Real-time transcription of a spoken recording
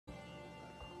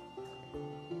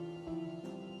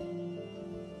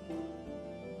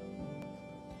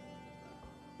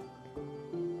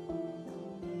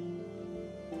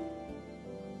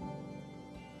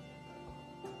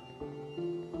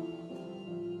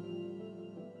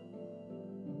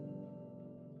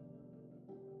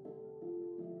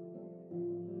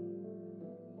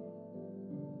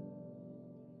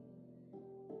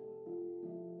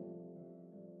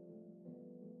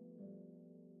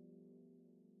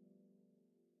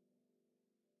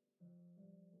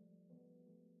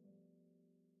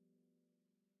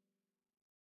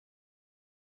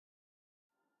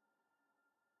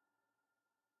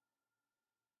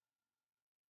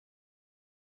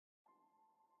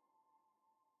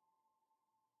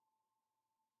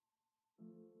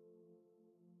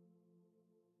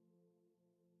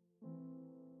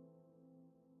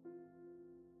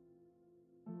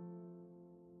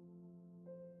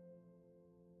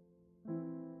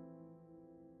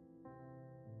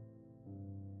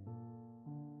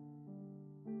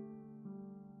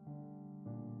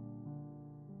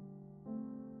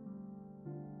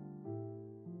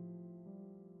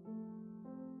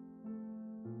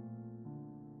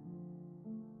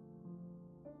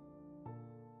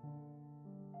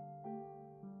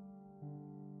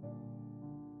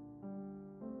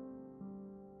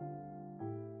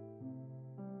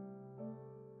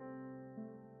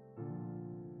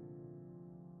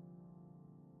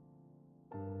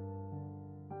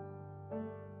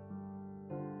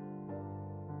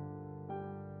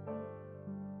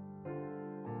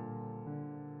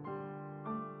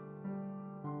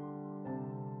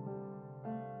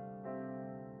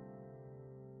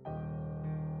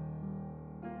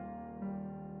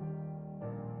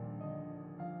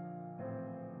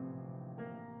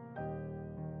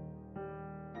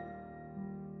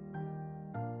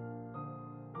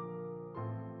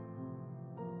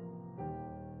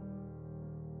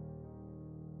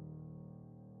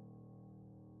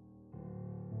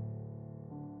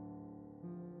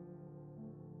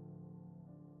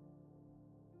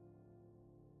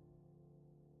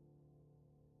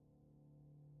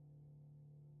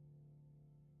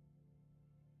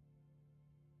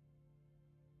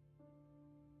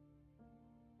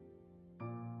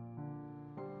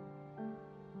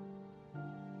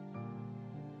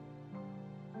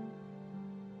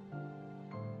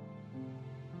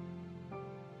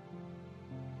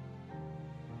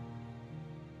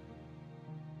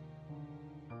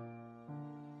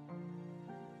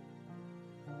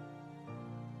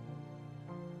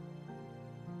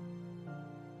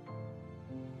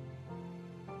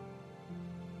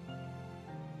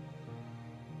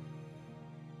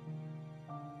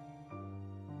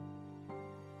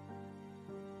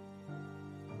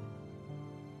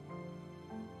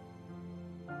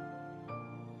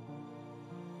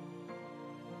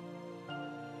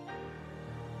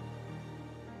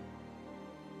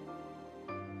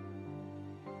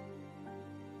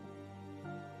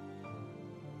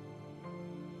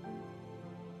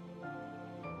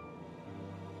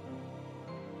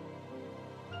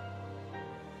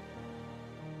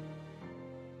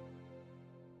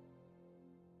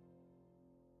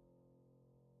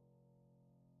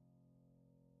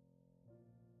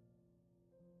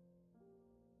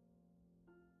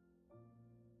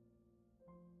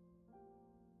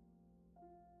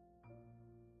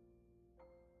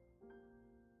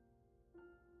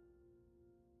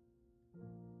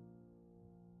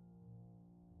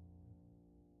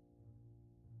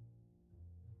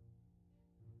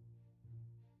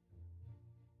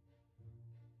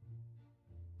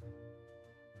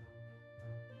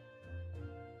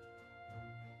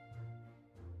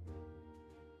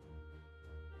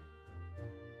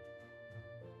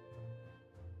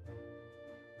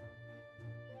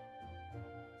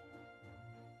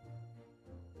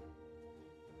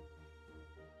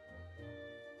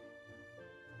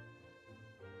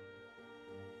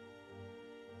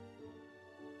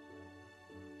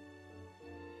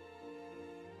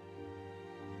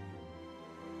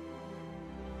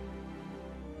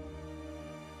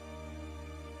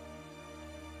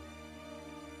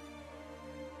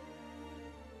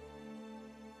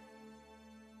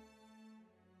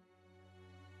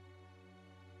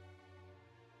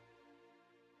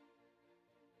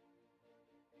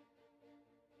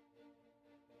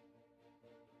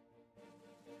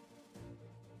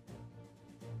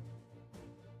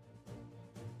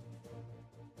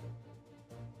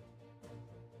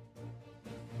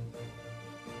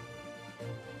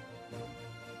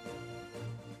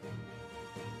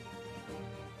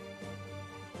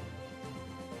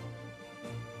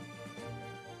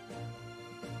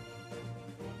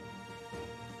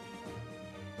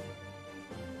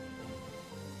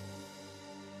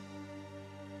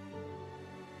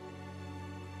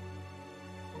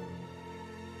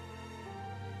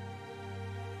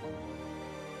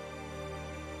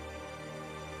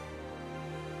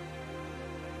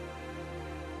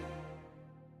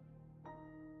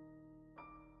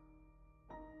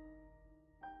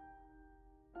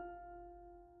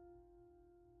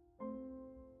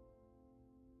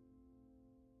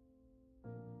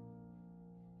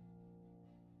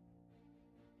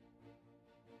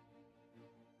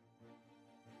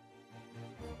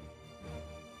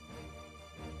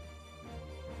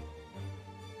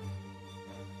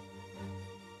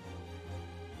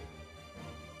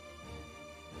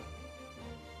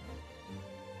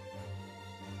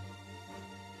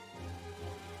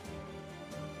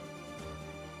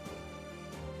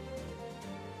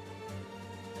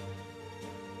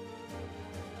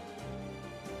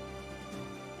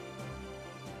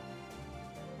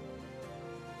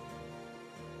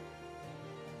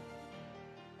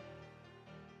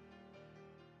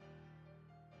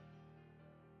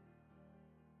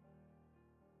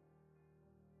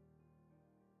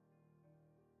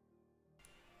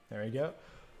There we go.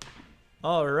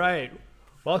 All right.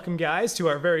 Welcome, guys, to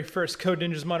our very first Code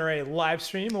Ninjas Monterey live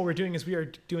stream. What we're doing is we are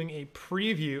doing a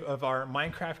preview of our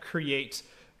Minecraft Create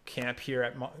camp here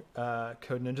at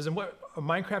Code Ninjas. And what a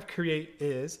Minecraft Create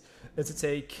is it's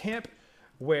a camp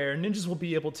where ninjas will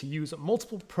be able to use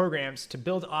multiple programs to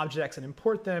build objects and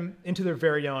import them into their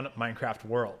very own Minecraft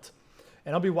world.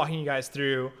 And I'll be walking you guys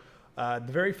through the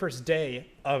very first day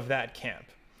of that camp.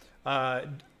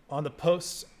 On the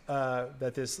post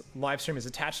that this live stream is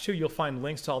attached to, you'll find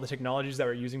links to all the technologies that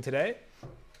we're using today.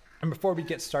 And before we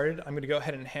get started, I'm going to go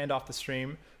ahead and hand off the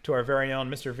stream to our very own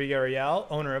Mr. Villarreal,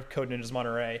 owner of Code Ninjas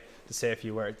Monterey, to say a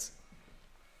few words.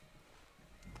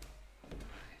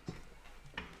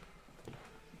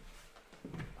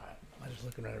 Am I just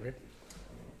looking right over here?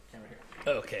 Camera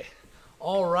here. Okay.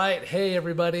 All right. Hey,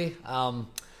 everybody.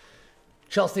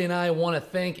 Chelsea and I want to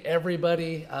thank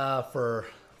everybody for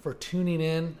tuning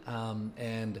in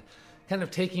and kind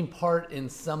of taking part in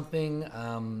something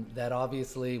that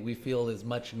obviously we feel is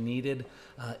much needed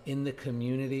in the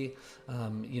community.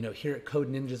 Here at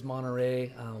Code Ninjas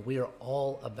Monterey, we are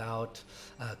all about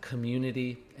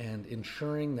community and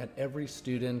ensuring that every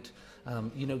student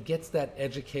gets that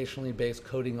educationally based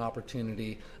coding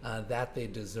opportunity that they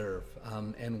deserve.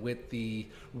 And with the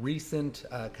recent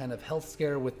kind of health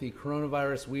scare with the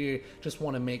coronavirus, we just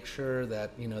want to make sure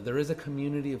that, there is a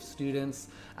community of students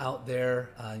out there,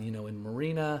 in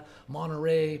Marina,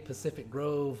 Monterey, Pacific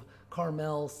Grove,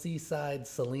 Carmel, Seaside,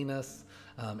 Salinas,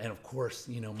 and of course,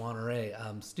 Monterey,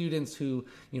 students who,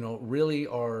 really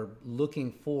are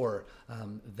looking for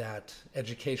that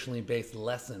educationally based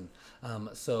lesson.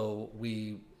 So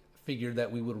we figured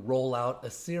that we would roll out a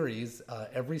series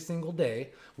every single day.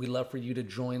 We'd love for you to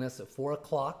join us at 4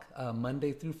 o'clock,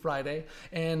 Monday through Friday.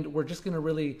 And we're just gonna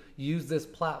really use this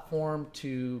platform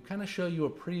to kind of show you a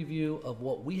preview of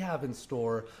what we have in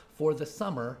store for the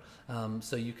summer,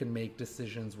 so you can make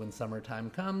decisions when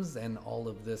summertime comes and all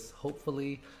of this,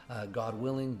 hopefully, God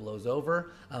willing, blows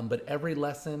over. But every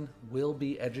lesson will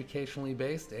be educationally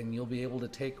based, and you'll be able to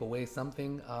take away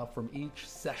something from each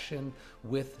session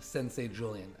with Sensei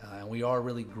Julian. And we are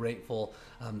really grateful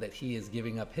that he is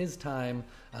giving up his time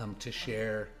to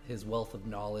share his wealth of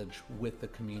knowledge with the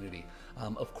community.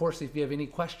 Of course, if you have any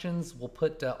questions, we'll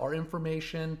put our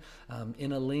information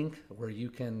in a link where you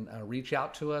can reach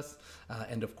out to us.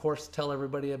 And of course, tell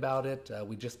everybody about it.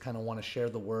 We just kind of want to share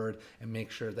the word and make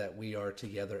sure that we are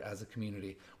together as a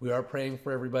community. We are praying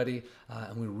for everybody,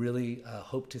 and we really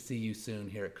hope to see you soon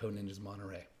here at Code Ninjas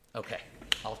Monterey. Okay,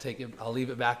 I'll leave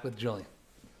it back with Julian.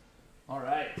 All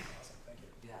right. Awesome. Thank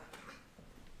you. Yeah.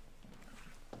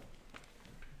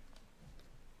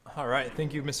 All right.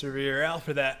 Thank you, Mr. Villarreal,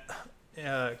 for that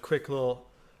quick little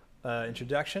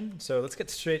introduction. So let's get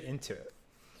straight into it.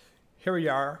 Here we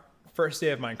are, first day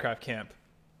of Minecraft Camp.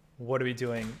 What are we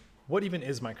doing? What even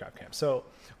is Minecraft Camp? So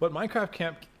what Minecraft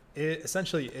Camp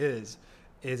essentially is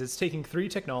it's taking three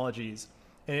technologies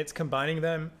and it's combining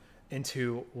them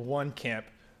into one camp.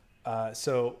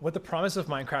 So what the promise of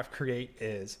Minecraft Create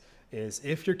is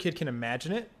if your kid can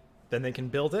imagine it, then they can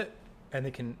build it and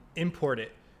they can import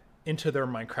it into their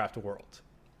Minecraft world.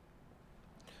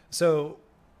 So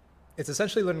it's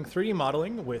essentially learning 3D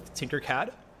modeling with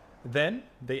Tinkercad. Then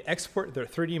they export their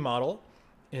 3D model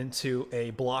into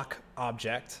a block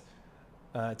object.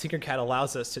 Tinkercad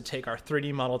allows us to take our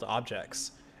 3D modeled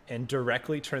objects and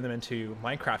directly turn them into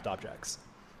Minecraft objects.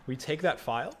 We take that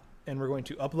file and we're going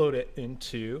to upload it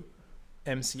into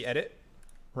MC Edit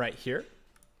right here.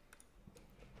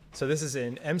 So this is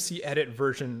an MC Edit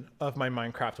version of my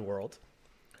Minecraft world.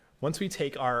 Once we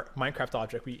take our Minecraft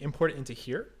object, we import it into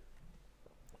here.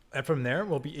 And from there,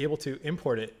 we'll be able to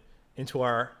import it into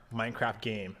our Minecraft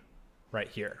game right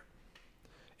here.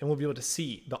 And we'll be able to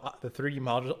see the 3D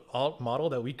model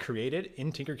that we created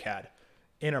in Tinkercad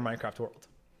in our Minecraft world.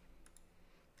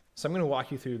 So I'm going to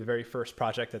walk you through the very first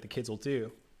project that the kids will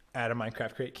do at a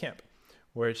Minecraft Create Camp,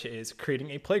 which is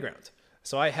creating a playground.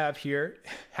 So I have here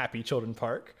Happy Children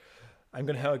Park. I'm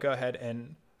going to go ahead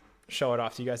and show it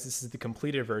off to you guys. This is the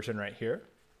completed version right here.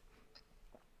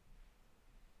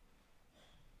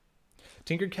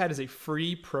 Tinkercad is a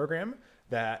free program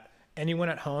that anyone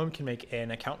at home can make an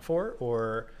account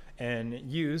for and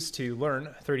use to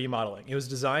learn 3D modeling. It was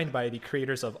designed by the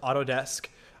creators of Autodesk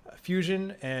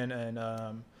Fusion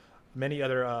and many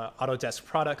other Autodesk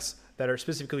products that are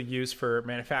specifically used for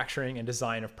manufacturing and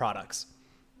design of products.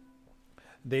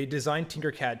 They designed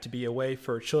Tinkercad to be a way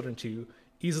for children to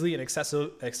easily and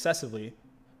accessibly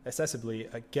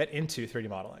get into 3D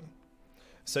modeling.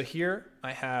 So here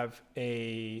I have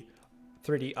a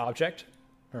 3D object,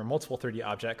 or multiple 3D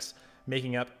objects,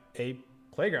 making up a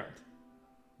playground.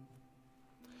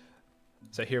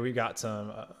 So here we got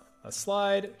a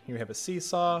slide, here we have a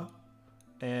seesaw,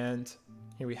 and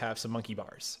here we have some monkey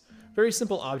bars. Very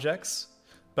simple objects,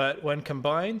 but when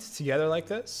combined together like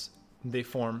this, they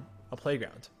form a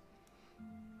playground.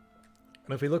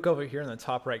 And if we look over here in the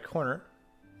top right corner,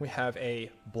 we have a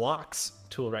blocks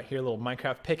tool right here, a little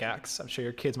Minecraft pickaxe. I'm sure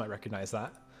your kids might recognize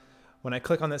that. When I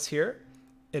click on this here,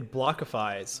 it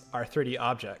blockifies our 3D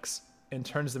objects and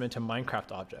turns them into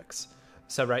Minecraft objects.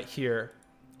 So right here,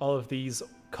 all of these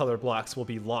color blocks will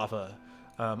be lava.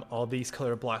 All these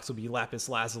color blocks will be lapis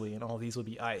lazuli, and all these will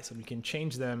be ice. And we can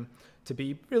change them to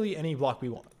be really any block we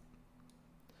want.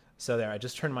 So there, I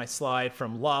just turned my slide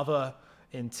from lava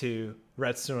into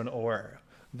redstone ore,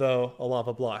 though a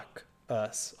lava block,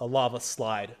 a lava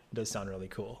slide does sound really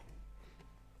cool.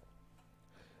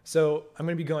 So I'm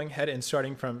going to be going ahead and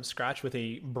starting from scratch with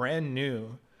a brand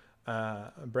new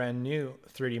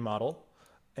 3D model,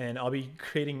 and I'll be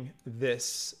creating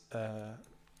this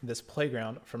this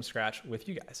playground from scratch with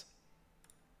you guys.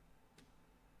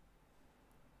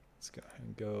 Let's go ahead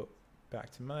and go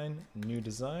back to mine, new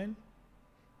design.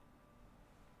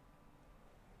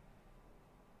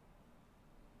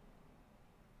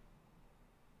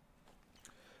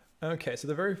 Okay, so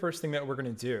the very first thing that we're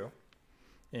going to do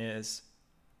is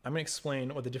I'm going to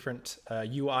explain what the different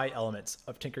UI elements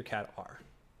of Tinkercad are.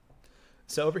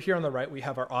 So over here on the right, we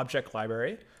have our object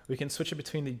library. We can switch it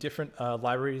between the different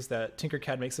libraries that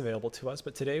Tinkercad makes available to us,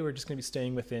 but today we're just going to be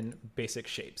staying within basic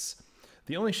shapes.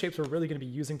 The only shapes we're really going to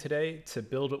be using today to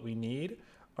build what we need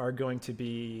are going to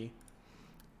be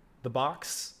the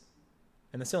box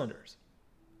and the cylinders.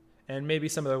 And maybe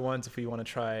some other ones if we want to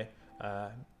try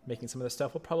making some of the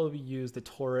stuff. We'll probably use the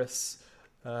torus,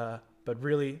 but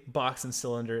really box and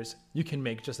cylinders, you can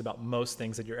make just about most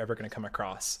things that you're ever going to come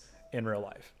across in real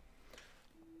life.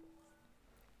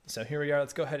 So here we are.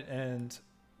 Let's go ahead and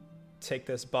take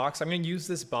this box. I'm going to use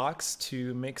this box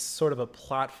to make sort of a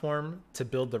platform to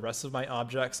build the rest of my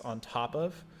objects on top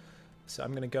of. So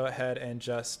I'm going to go ahead and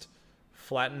just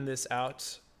flatten this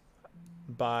out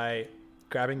by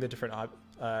grabbing the different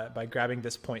by grabbing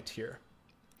this point here.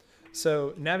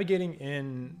 So navigating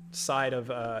inside of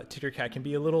Tinkercad can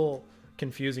be a little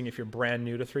confusing if you're brand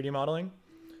new to 3D modeling,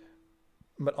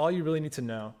 but all you really need to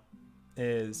know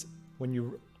is when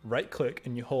you right click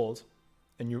and you hold,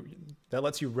 and that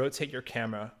lets you rotate your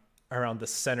camera around the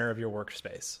center of your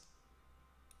workspace.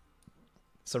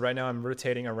 So right now I'm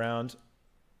rotating around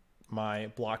my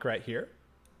block right here.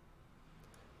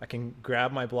 I can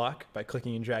grab my block by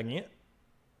clicking and dragging it.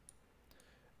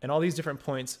 And all these different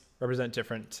points represent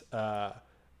different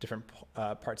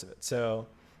parts of it. So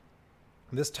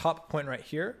this top point right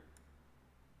here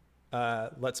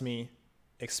lets me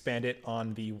expand it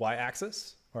on the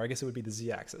y-axis, or I guess it would be the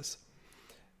z-axis.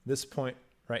 This point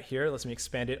right here lets me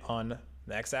expand it on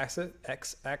the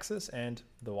x-axis and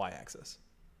the y-axis.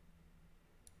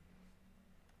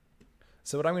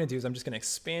 So what I'm going to do is I'm just going to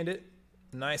expand it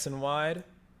nice and wide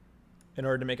in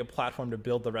order to make a platform to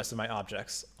build the rest of my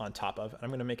objects on top of. And I'm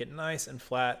going to make it nice and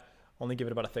flat, only give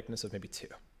it about a thickness of maybe 2.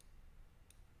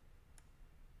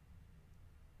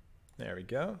 There we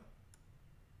go.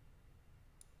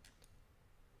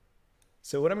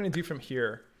 So what I'm going to do from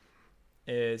here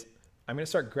is I'm going to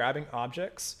start grabbing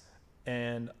objects,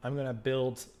 and I'm going to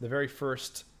build the very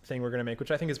first thing we're going to make,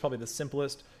 which I think is probably the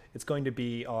simplest. It's going to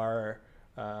be our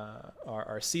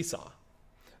seesaw.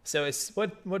 So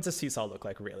what does a seesaw look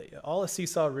like really? All a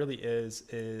seesaw really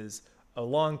is a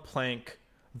long plank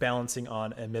balancing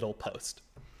on a middle post.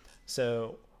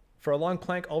 So for a long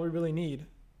plank, all we really need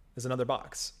is another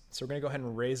box. So we're going to go ahead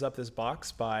and raise up this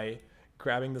box by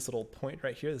grabbing this little point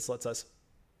right here. This lets us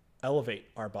elevate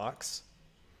our box.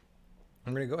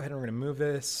 I'm going to go ahead and we're going to move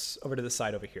this over to the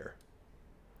side over here.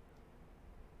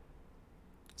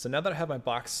 So now that I have my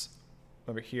box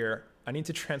over here, I need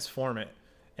to transform it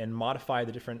and modify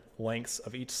the different lengths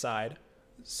of each side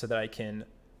so that it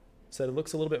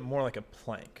looks a little bit more like a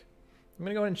plank. I'm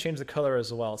going to go ahead and change the color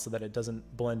as well so that it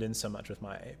doesn't blend in so much with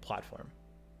my platform.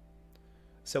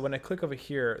 So when I click over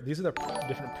here, these are the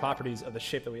different properties of the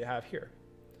shape that we have here.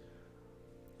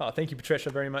 Oh, thank you,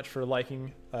 Patricia, very much for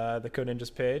liking the Code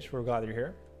Ninjas page. We're glad you're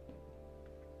here.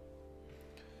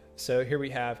 So here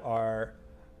we have our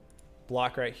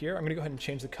block right here. I'm going to go ahead and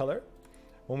change the color.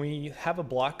 When we have a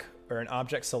block or an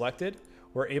object selected,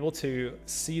 we're able to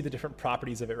see the different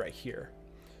properties of it right here.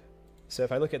 So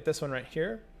if I look at this one right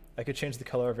here, I could change the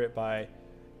color of it by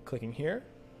clicking here.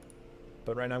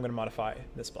 But right now I'm going to modify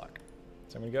this block.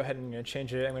 So I'm going to go ahead and I'm going to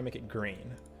change it. I'm going to make it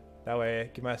green. That way I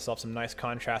give myself some nice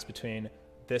contrast between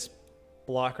this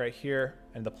block right here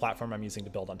and the platform I'm using to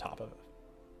build on top of it.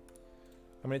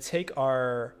 I'm going to take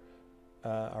our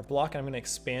our block, and I'm going to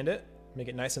expand it, make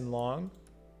it nice and long.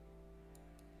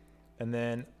 And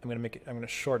then I'm going to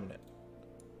shorten it.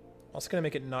 Also going to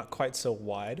make it not quite so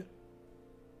wide.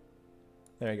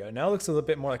 There you go. Now it looks a little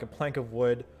bit more like a plank of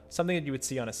wood, something that you would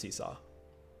see on a seesaw.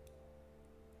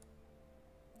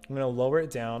 I'm going to lower it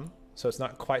down so it's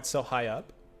not quite so high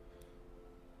up.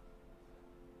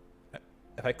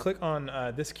 If I click on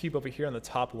this cube over here on the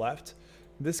top left,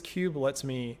 this cube lets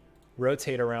me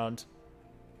rotate around,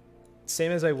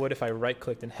 same as I would if I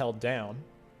right-clicked and held down.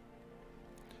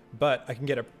 But I can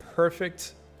get a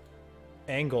perfect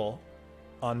angle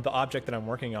on the object that I'm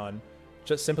working on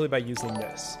just simply by using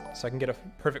this. So I can get a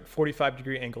perfect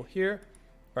 45-degree angle here,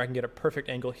 or I can get a perfect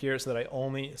angle here so that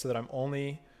I'm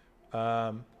only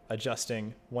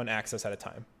adjusting one axis at a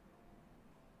time.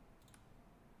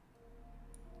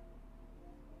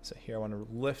 So here I want to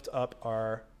lift up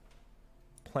our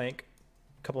plank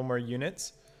a couple more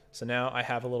units. So now I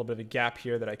have a little bit of a gap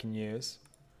here that I can use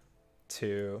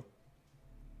to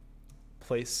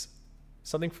place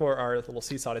something for our little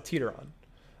seesaw to teeter on.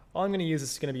 All I'm going to use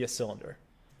is going to be a cylinder.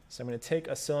 So I'm going to take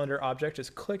a cylinder object,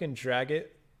 just click and drag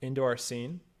it into our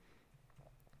scene.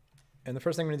 And the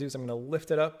first thing I'm going to do is I'm going to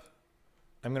lift it up.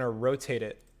 I'm going to rotate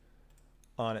it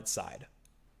on its side.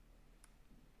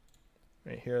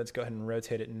 Right here, let's go ahead and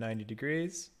rotate it 90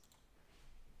 degrees.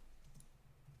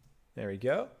 There we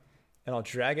go. And I'll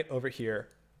drag it over here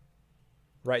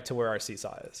right to where our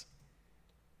seesaw is.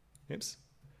 Oops.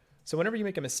 So whenever you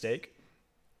make a mistake,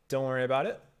 don't worry about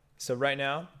it. So right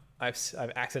now, I've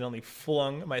accidentally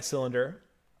flung my cylinder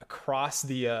across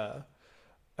the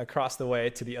way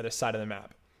to the other side of the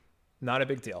map. Not a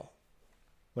big deal.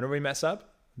 Whenever we mess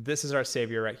up, this is our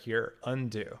savior right here,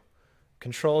 undo.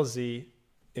 Control Z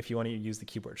if you want to use the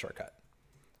keyboard shortcut.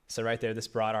 So right there, this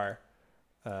brought our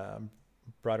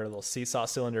little seesaw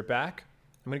cylinder back.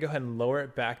 I'm going to go ahead and lower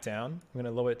it back down. I'm going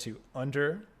to lower it to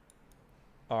under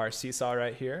our seesaw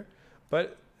right here.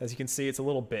 But as you can see, it's a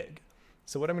little big.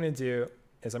 So what I'm going to do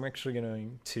is I'm actually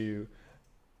going to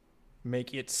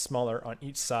make it smaller on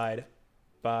each side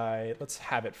by, let's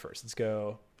have it first. Let's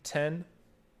go 10.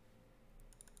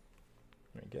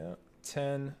 There we go.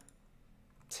 10,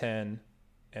 10,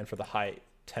 and for the height,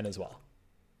 10 as well.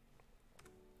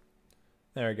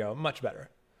 There we go, much better.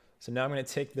 So now I'm going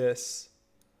to take this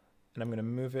and I'm going to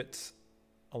move it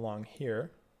along here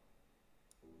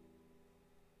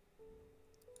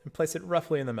and place it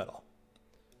roughly in the middle.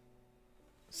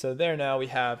 So there now we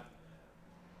have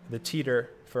the teeter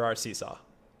for our seesaw.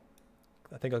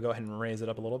 I think I'll go ahead and raise it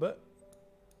up a little bit.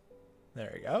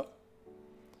 There we go.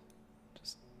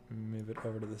 Just move it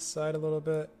over to the side a little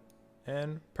bit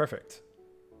and perfect.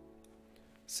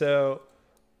 So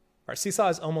our seesaw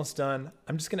is almost done.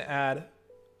 I'm just going to add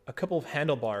a couple of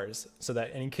handlebars so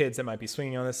that any kids that might be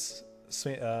swinging on this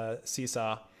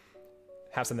seesaw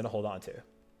have something to hold on to.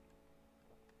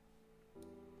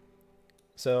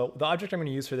 So the object I'm going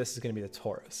to use for this is going to be the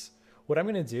torus. What I'm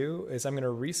going to do is I'm going to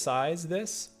resize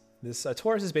this. This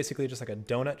torus is basically just like a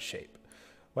donut shape.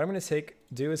 What I'm going to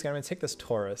do is I'm going to take this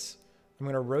torus. I'm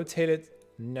going to rotate it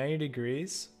 90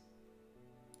 degrees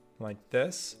like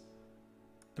this.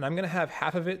 And I'm going to have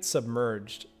half of it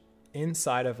submerged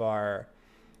inside of our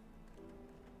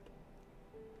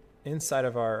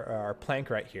plank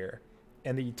right here,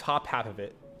 and the top half of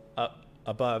it up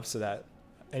above so that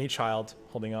any child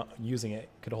using it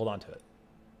could hold on to it.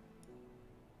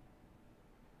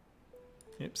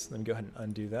 Oops, let me go ahead and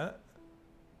undo that.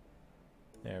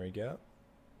 There we go.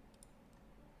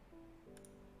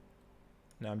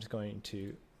 Now I'm just going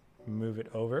to move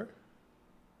it over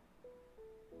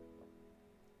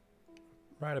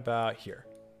right about here.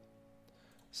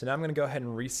 So now I'm going to go ahead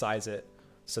and resize it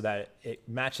so that it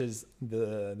matches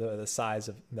the size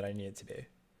that I need it to be.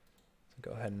 So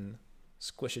go ahead and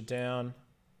squish it down,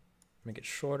 make it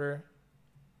shorter.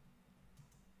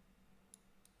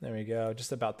 There we go,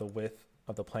 just about the width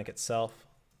of the plank itself.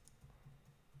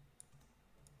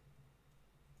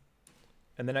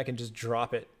 And then I can just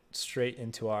drop it straight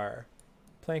into our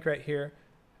plank right here.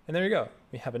 And there you go,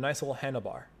 we have a nice little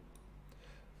handlebar.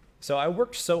 So I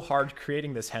worked so hard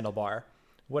creating this handlebar.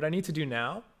 What I need to do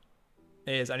now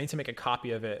is I need to make a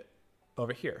copy of it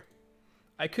over here.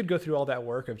 I could go through all that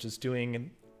work of just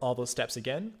doing all those steps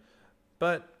again,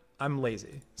 but I'm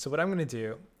lazy. So what I'm going to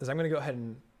do is I'm going to go ahead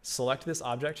and select this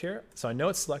object here. So I know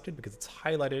it's selected because it's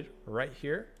highlighted right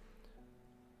here.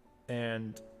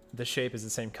 And the shape is the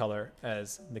same color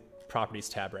as the properties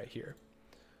tab right here.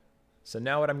 So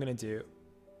now what I'm going to do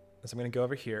is I'm going to go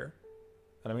over here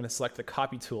and I'm going to select the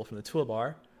copy tool from the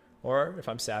toolbar, or if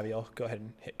I'm savvy, I'll go ahead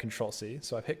and hit Control C.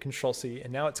 So I've hit Control C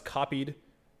and now it's copied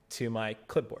to my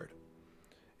clipboard.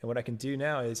 And what I can do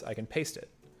now is I can paste it.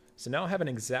 So now I have an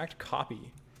exact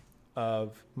copy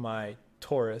of my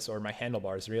torus, or my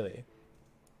handlebars really,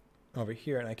 over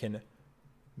here, and I can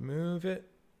move it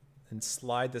and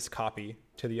slide this copy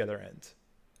to the other end.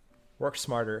 Work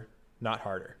smarter, not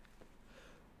harder.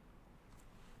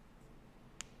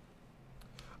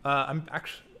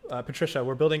 Patricia,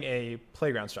 we're building a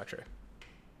playground structure.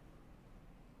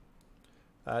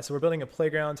 So we're building a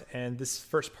playground, and this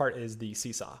first part is the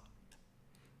seesaw.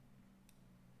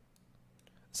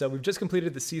 So we've just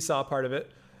completed the seesaw part of it.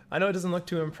 I know it doesn't look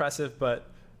too impressive, but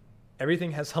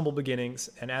everything has humble beginnings,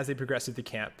 and as they progress through the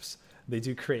camps, they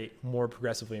do create more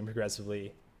progressively and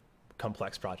progressively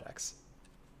complex projects.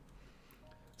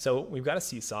 So we've got a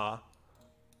seesaw.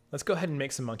 Let's go ahead and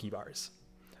make some monkey bars.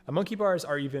 Monkey bars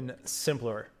are even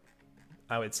simpler,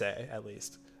 I would say, at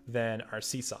least, than our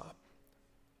seesaw.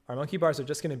 Our monkey bars are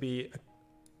just going to be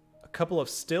a couple of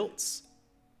stilts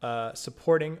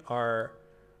supporting our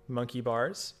monkey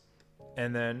bars,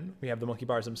 and then we have the monkey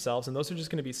bars themselves, and those are just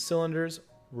going to be cylinders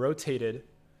rotated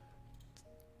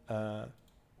as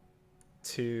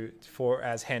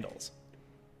handles.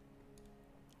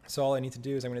 So all I need to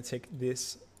do is I'm going to take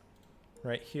this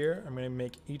right here. I'm going to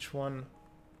make each one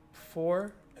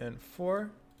 4 and 4, and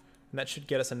that should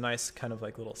get us a nice kind of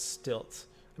like little stilt.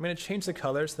 I'm going to change the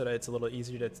color so that it's a little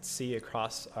easier to see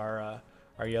across our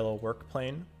yellow work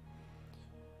plane.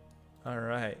 All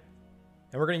right,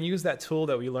 and we're going to use that tool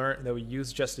that we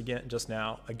used just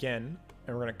now again,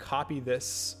 and we're going to copy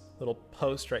this little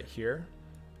post right here.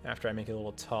 After I make it a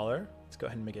little taller, let's go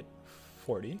ahead and make it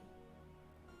 40.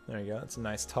 There you go. It's a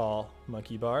nice tall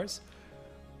monkey bars.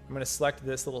 I'm going to select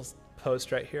this little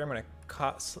post right here. I'm going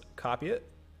to copy it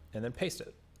and then paste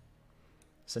it.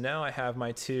 So now I have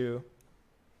my 2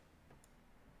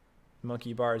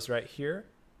 monkey bars right here.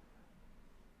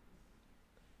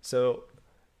 So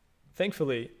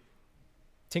thankfully,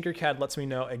 Tinkercad lets me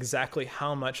know exactly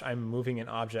how much I'm moving an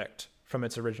object from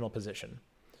its original position.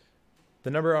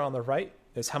 The number on the right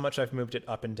is how much I've moved it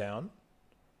up and down.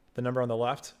 The number on the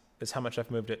left is how much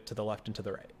I've moved it to the left and to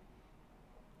the right.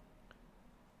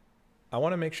 I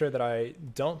want to make sure that I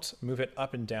don't move it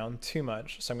up and down too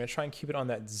much, so I'm going to try and keep it on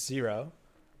that 0,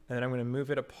 and then I'm going to move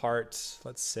it apart,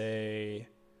 let's say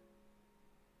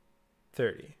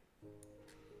 30.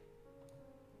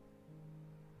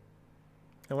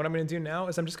 And what I'm going to do now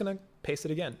is I'm just going to paste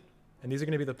it again, and these are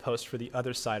going to be the posts for the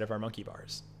other side of our monkey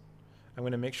bars. I'm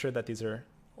going to make sure that these are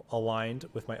aligned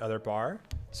with my other bar,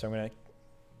 so I'm going to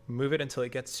move it until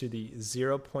it gets to the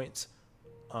 0 point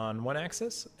on one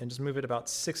axis and just move it about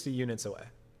 60 units away.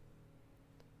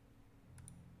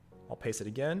 I'll paste it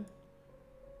again.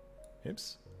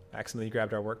 Oops, accidentally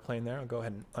grabbed our work plane there. I'll go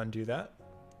ahead and undo that.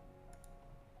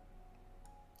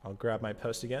 I'll grab my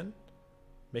post again,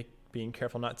 being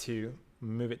careful not to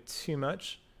move it too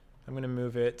much. I'm going to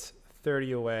move it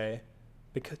 30 away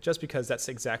just because that's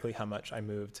exactly how much I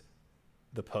moved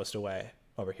the post away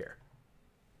over here.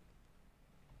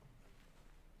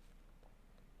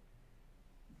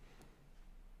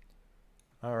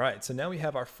 All right, so now we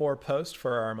have our 4 posts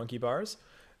for our monkey bars.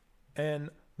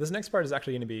 And this next part is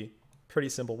actually going to be pretty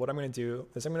simple. What I'm going to do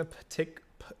is I'm going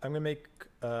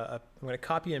to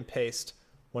copy and paste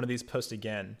one of these posts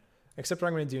again. Except what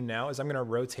I'm going to do now is I'm going to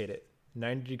rotate it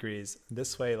 90 degrees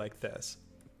this way like this.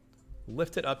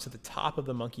 Lift it up to the top of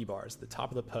the monkey bars, the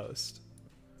top of the post.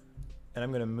 And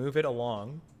I'm going to move it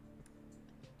along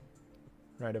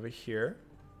right over here.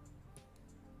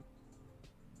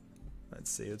 Let's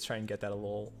see, let's try and get that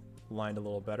lined a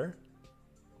little better.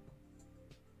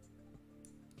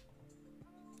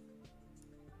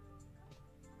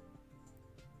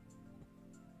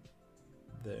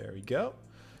 There we go.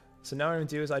 So now what I'm going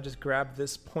to do is I just grab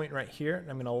this point right here, and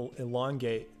I'm going to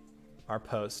elongate our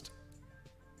post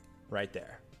right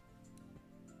there.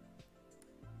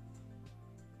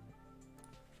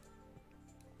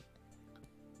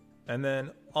 And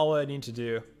then all I need to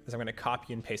do is I'm going to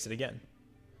copy and paste it again.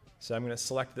 So I'm going to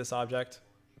select this object,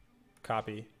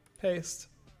 copy, paste,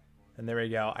 and there we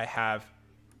go. I have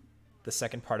the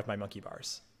second part of my monkey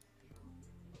bars.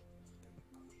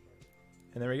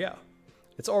 And there we go.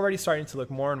 It's already starting to look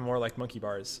more and more like monkey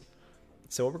bars.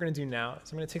 So what we're going to do now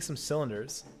is I'm going to take some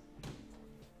cylinders.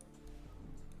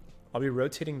 I'll be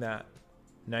rotating that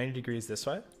 90 degrees this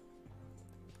way,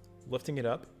 lifting it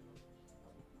up.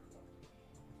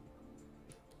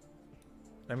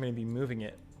 I'm going to be moving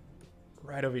it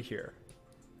right over here.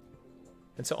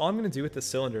 And so all I'm going to do with the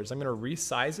cylinders, I'm going to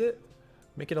resize it,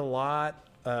 make it a lot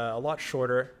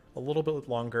shorter, a little bit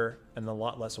longer, and a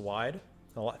lot less wide,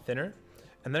 a lot thinner.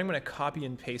 And then I'm going to copy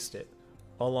and paste it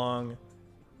along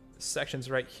sections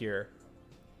right here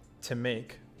to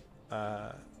make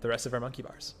the rest of our monkey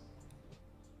bars.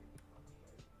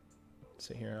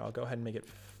 So here, I'll go ahead and make it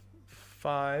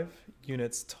 5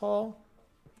 units tall.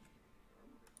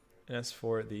 And as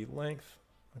for the length,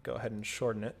 I'll go ahead and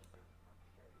shorten it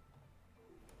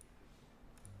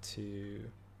to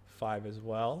 5 as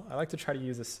well. I like to try to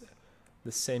use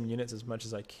the same units as much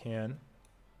as I can.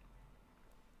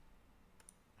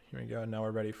 Here we go. Now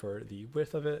we're ready for the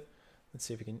width of it. Let's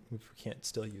see if we can't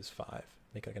still use 5.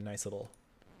 Make like a nice little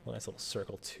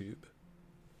circle tube.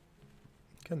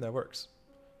 Okay, that works.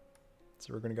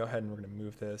 So we're going to go ahead and we're going to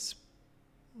move this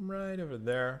right over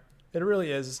there. It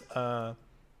really is kind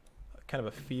of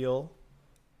a feel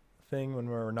thing when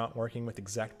we're not working with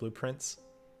exact blueprints.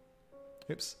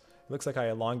 Oops, it looks like I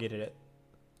elongated it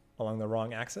along the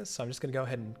wrong axis. So I'm just going to go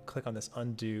ahead and click on this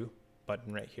undo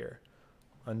button right here.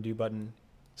 Undo button,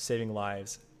 saving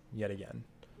lives yet again.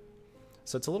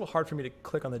 So it's a little hard for me to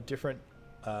click on the different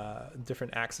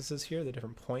axes here, the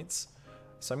different points.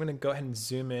 So I'm going to go ahead and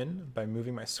zoom in by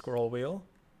moving my scroll wheel.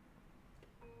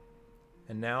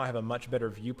 And now I have a much better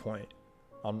viewpoint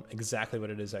on exactly what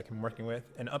it is I'm working with.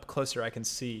 And up closer I can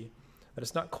see that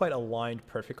it's not quite aligned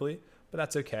perfectly, but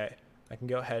that's okay. I can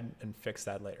go ahead and fix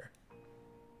that later.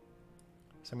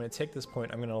 So I'm going to take this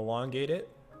point, I'm going to elongate it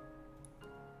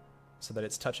so that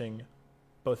it's touching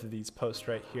both of these posts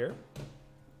right here.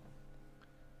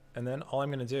 And then all I'm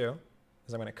going to do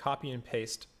is I'm going to copy and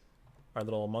paste our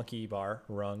little monkey bar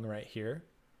rung right here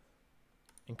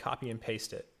and copy and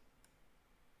paste it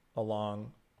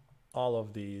along all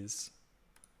of these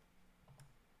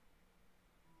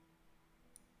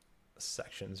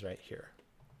sections right here.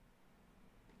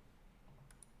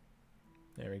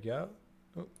 There we go.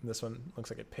 Oh, this one looks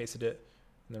like it pasted it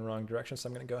in the wrong direction, so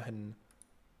I'm going to go ahead and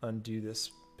undo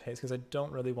this paste because I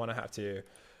don't really want to have to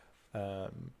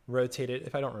rotate it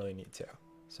if I don't really need to.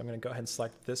 So I'm going to go ahead and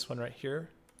select this one right here,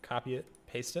 copy it,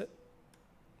 paste it,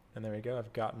 and there we go.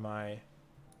 I've got my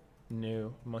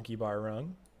new monkey bar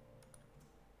rung.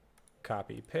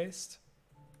 Copy, paste,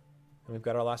 and we've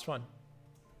got our last one.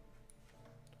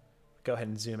 Go ahead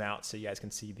and zoom out so you guys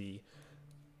can see the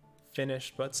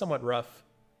finished but somewhat rough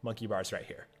monkey bars right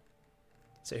here.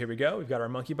 So here we go. We've got our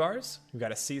monkey bars. We've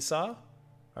got a seesaw.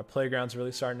 Our playground's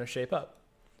really starting to shape up.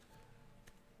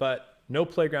 But no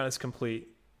playground is complete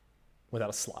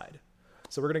without a slide.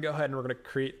 So we're going to go ahead and we're going to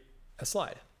create a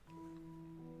slide.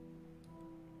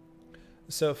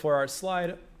 So for our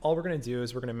slide, all we're going to do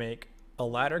is we're going to make a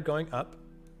ladder going up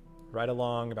right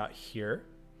along about here.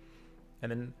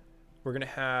 And then we're going to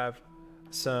have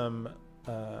some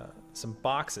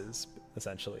boxes,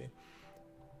 essentially,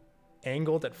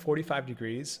 angled at 45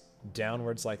 degrees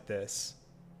downwards like this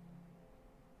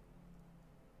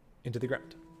into the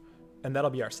ground. And that'll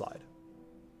be our slide.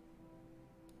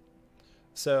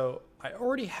 So I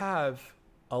already have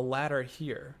a ladder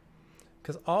here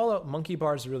because all monkey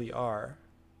bars really are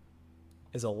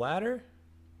is a ladder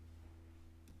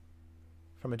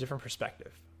from a different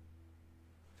perspective.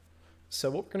 So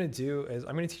what we're going to do is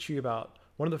I'm going to teach you about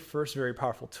one of the first very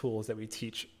powerful tools that we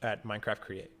teach at Minecraft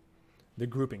Create, the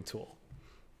grouping tool.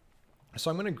 So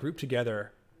I'm going to group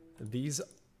together these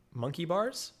monkey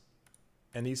bars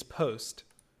and these posts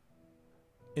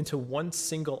into one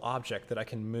single object that I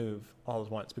can move all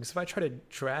at once. Because if I try to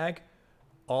drag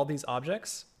all these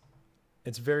objects,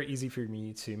 it's very easy for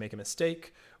me to make a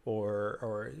mistake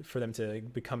or for them to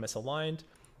become misaligned.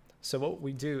 So what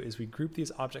we do is we group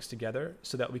these objects together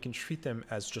so that we can treat them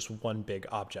as just one big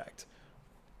object.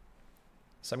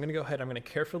 So I'm going to go ahead, I'm going to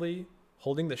carefully,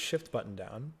 holding the shift button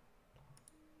down,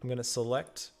 I'm going to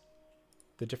select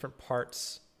the different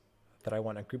parts that I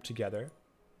want to group together,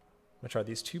 which are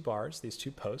these two bars, these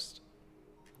two posts,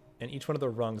 and each one of the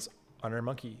rungs on our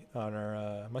monkey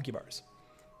bars.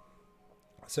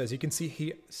 So as you can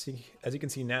see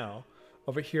now,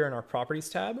 over here in our properties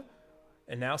tab,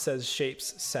 it now says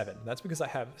shapes 7. That's because I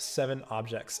have 7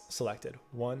 objects selected.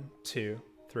 1, 2,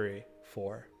 3,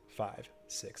 4, 5,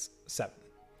 6, 7.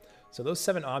 So those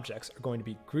 7 objects are going to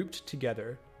be grouped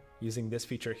together using this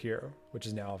feature here, which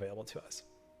is now available to us.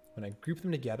 When I group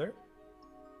them together,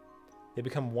 they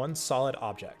become one solid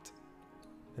object,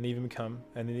 and they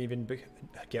even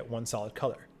get one solid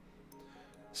color.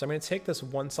 So I'm going to take this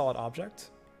one solid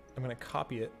object, I'm going to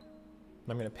copy it,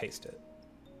 and I'm going to paste it.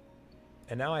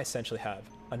 And now I essentially have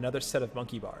another set of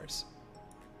monkey bars.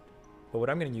 But what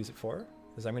I'm going to use it for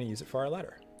is I'm going to use it for our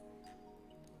ladder.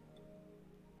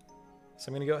 So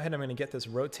I'm going to go ahead and I'm going to get this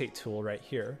rotate tool right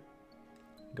here.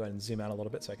 Go ahead and zoom out a little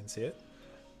bit so I can see it.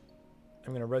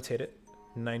 I'm going to rotate it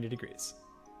 90 degrees.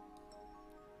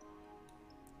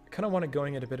 I kind of want it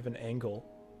going at a bit of an angle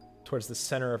towards the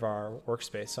center of our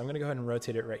workspace. So I'm going to go ahead and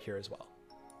rotate it right here as well.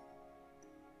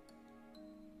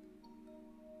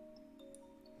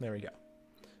 There we go.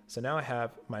 So now I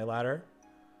have my ladder,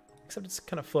 except it's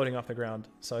kind of floating off the ground.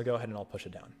 So I'll go ahead and I'll push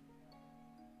it down.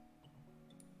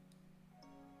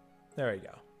 There we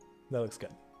go. That looks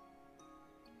good.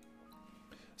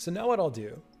 So now what I'll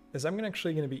do is I'm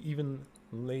actually going to be even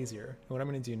lazier. And what I'm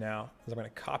going to do now is I'm going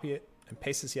to copy it and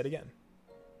paste this yet again.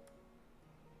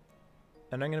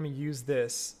 And I'm going to use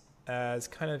this as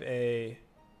kind of a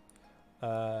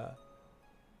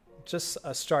just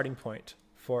a starting point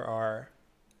for our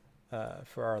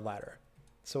ladder.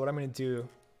 So what I'm going to do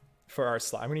for our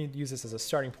slide, I'm going to use this as a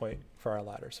starting point for our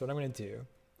ladder. So what I'm going to do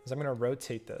is I'm going to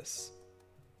rotate this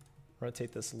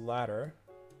ladder.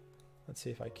 Let's see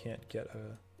if I can't get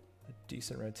a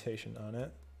decent rotation on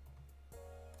it.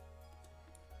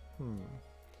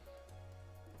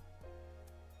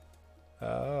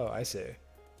 Oh, I see.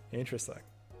 Interesting.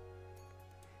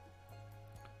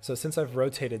 So since I've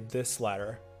rotated this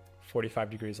ladder 45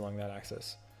 degrees along that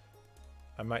axis,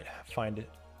 I might find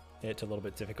it a little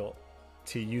bit difficult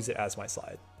to use it as my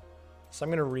slide. So I'm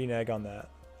going to renege on that.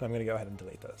 I'm going to go ahead and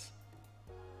delete this.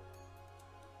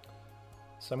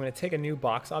 So I'm going to take a new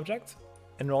box object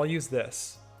and I'll use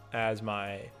this as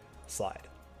my slide.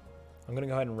 I'm going to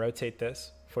go ahead and rotate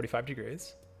this 45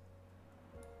 degrees.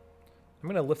 I'm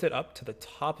going to lift it up to the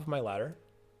top of my ladder.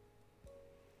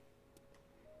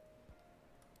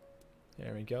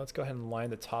 There we go. Let's go ahead and line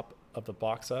the top of the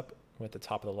box up with the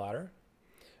top of the ladder.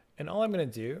 And all I'm going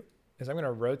to do is I'm going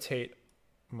to rotate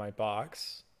my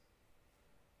box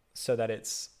so that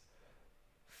it's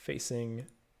facing.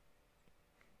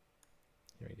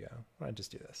 Here we go. Why don't I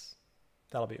just do this?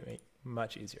 That'll be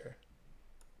much easier.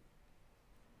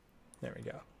 There we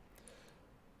go.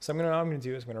 So all I'm going to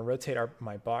do is I'm going to rotate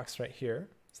my box right here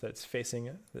so that it's facing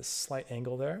this slight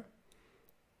angle there.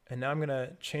 And now I'm going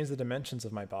to change the dimensions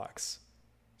of my box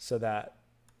so that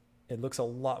it looks a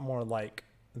lot more like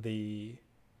the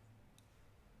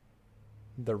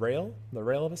rail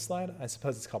of a slide. I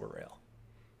suppose it's called a rail.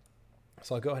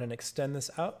 So I'll go ahead and extend this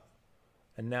out.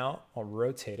 And now I'll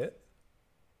rotate it.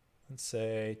 Let's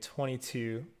say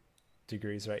 22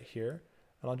 degrees right here.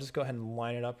 And I'll just go ahead and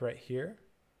line it up right here.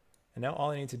 And now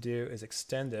all I need to do is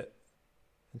extend it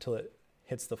until it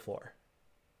hits the floor.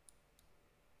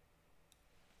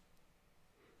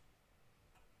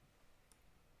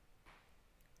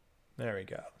 There we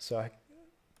go. So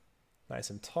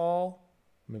nice and tall,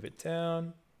 move it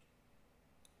down.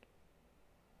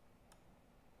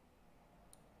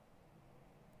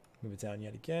 Move it down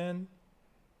yet again.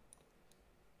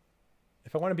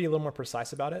 If I want to be a little more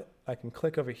precise about it, I can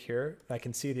click over here. I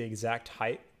can see the exact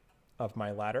height of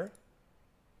my ladder.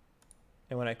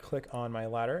 And when I click on my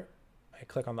ladder, I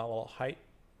click on that little height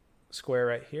square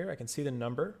right here. I can see the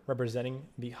number representing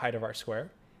the height of our square.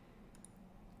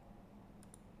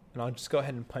 And I'll just go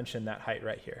ahead and punch in that height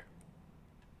right here.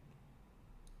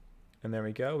 And there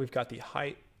we go. We've got the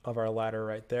height of our ladder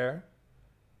right there.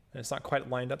 And it's not quite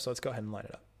lined up, so let's go ahead and line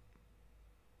it up.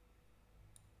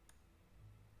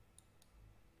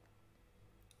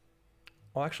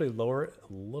 I'll actually lower it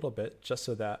a little bit just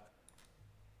so that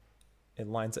it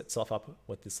lines itself up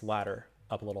with this ladder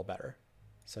up a little better.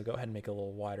 So go ahead and make it a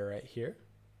little wider right here.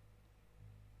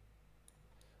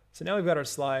 So now we've got our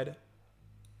slide.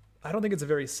 I don't think it's a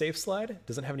very safe slide. It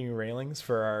doesn't have any railings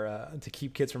for our to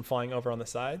keep kids from falling over on the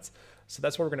sides. So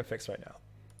that's what we're going to fix right now.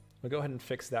 We'll go ahead and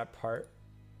fix that part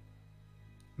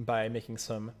by making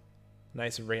some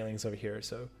nice railings over here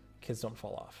so kids don't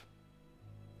fall off.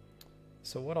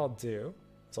 So what I'll do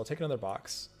is I'll take another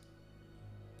box.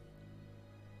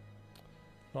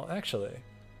 Well, actually,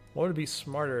 what would be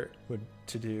smarter would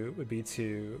be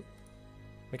to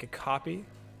make a copy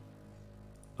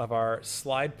of our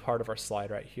slide part of our slide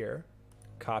right here.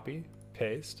 Copy,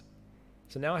 paste.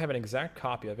 So now I have an exact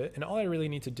copy of it, and all I really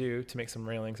need to do to make some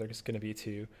railings are just going to be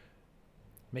to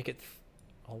make it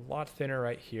a lot thinner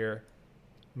right here,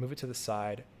 move it to the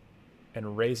side,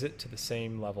 and raise it to the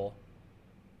same level,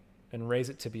 and raise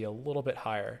it to be a little bit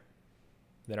higher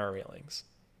than our railings,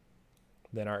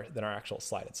 than our actual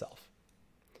slide itself.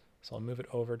 So I'll move it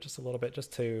over just a little bit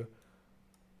just to,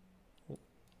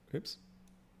 oops,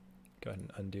 go ahead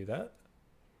and undo that.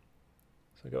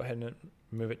 So go ahead and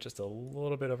move it just a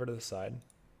little bit over to the side,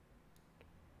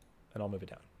 and I'll move it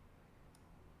down.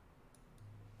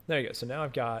 There you go. So now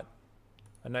I've got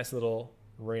a nice little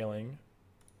railing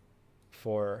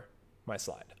for my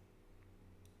slide.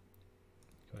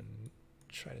 Go ahead and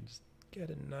try to just get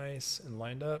it nice and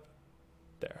lined up.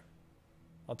 There.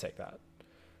 I'll take that.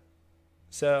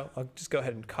 So I'll just go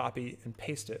ahead and copy and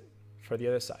paste it for the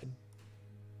other side.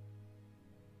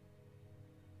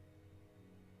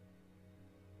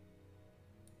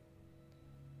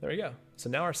 There we go. So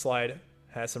now our slide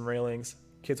has some railings.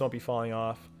 Kids won't be falling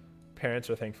off. Parents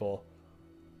are thankful.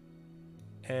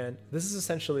 And this is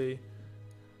essentially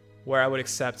where I would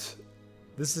accept,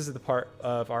 this is the part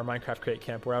of our Minecraft Create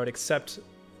Camp where I would accept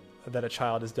that a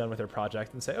child is done with their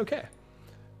project and say, okay,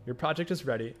 your project is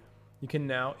ready. You can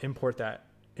now import that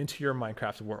into your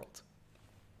Minecraft world.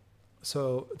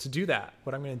 So to do that,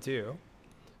 what I'm going to do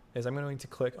is I'm going to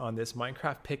click on this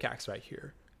Minecraft pickaxe right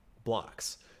here,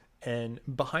 blocks. And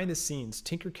behind the scenes,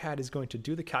 Tinkercad is going to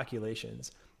do the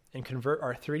calculations and convert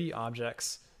our 3D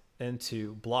objects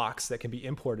into blocks that can be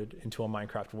imported into a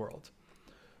Minecraft world.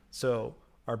 So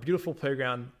our beautiful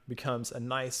playground becomes a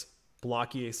nice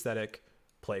blocky aesthetic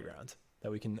playground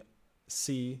that we can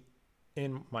see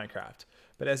in Minecraft.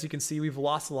 But as you can see, we've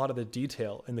lost a lot of the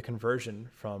detail in the conversion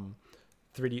from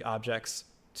 3D objects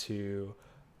to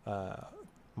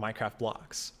Minecraft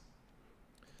blocks.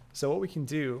 So what we can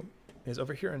do is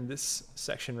over here in this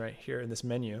section right here in this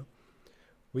menu,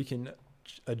 we can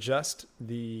adjust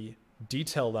the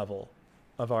detail level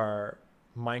of our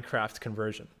Minecraft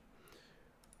conversion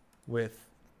with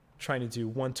trying to do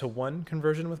 1-to-1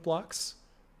 conversion with blocks,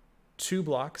 2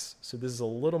 blocks. So this is a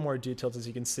little more detailed. As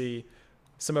you can see,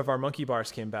 some of our monkey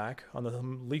bars came back. On the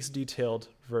least detailed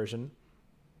version,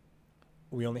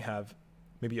 we only have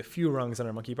maybe a few rungs on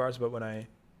our monkey bars, but when I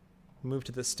move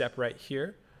to this step right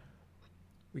here,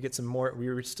 we get some more,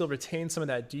 we still retain some of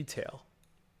that detail.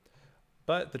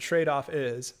 But the trade-off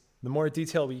is the more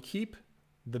detail we keep,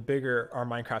 the bigger our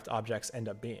Minecraft objects end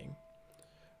up being.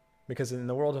 Because in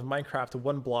the world of Minecraft,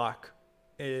 1 block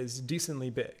is decently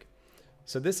big.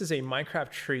 So this is a Minecraft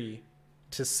tree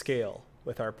to scale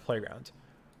with our playground.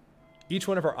 Each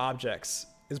one of our objects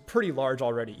is pretty large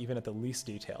already, even at the least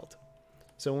detailed.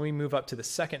 So when we move up to the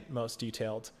second most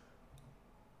detailed,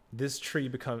 this tree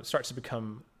starts to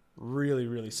become really,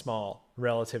 really small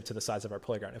relative to the size of our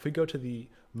playground. If we go to the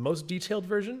most detailed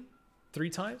version 3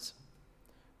 times,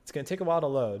 it's going to take a while to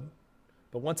load.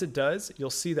 But once it does, you'll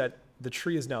see that the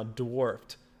tree is now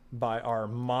dwarfed by our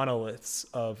monoliths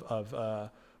of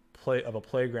a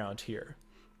playground here.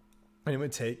 And it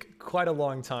would take quite a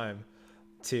long time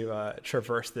to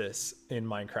traverse this in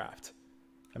Minecraft.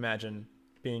 Imagine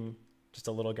being just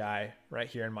a little guy right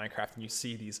here in Minecraft and you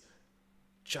see these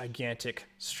gigantic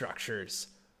structures.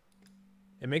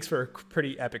 It makes for a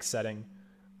pretty epic setting,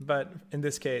 but in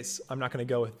this case, I'm not going to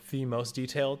go with the most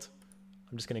detailed.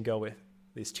 I'm just going to go with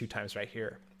these 2 times right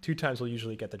here. 2 times will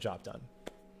usually get the job done.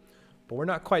 But we're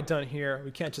not quite done here.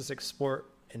 We can't just export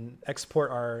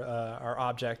our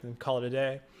object and call it a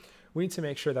day. We need to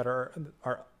make sure that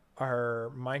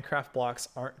our Minecraft blocks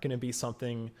aren't going to be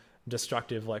something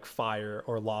destructive like fire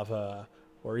or lava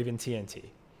or even TNT.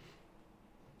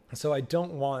 So I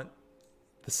don't want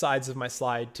the sides of my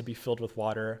slide to be filled with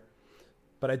water,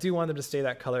 but I do want them to stay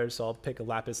that color, so I'll pick a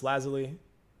lapis lazuli.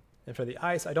 And for the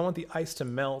ice, I don't want the ice to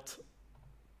melt,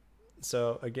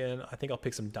 so again, I think I'll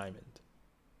pick some diamond.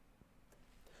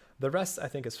 The rest I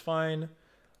think is fine.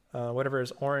 Whatever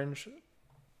is orange,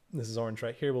 this is orange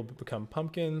right here, will become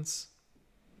pumpkins.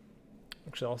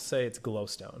 Actually, I'll say it's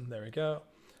glowstone. There we go.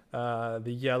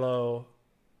 The yellow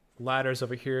ladders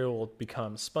over here will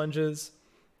become sponges,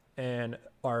 and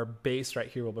our base right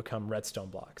here will become redstone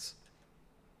blocks.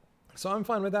 So I'm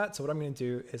fine with that. So what I'm going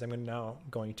to do is I'm now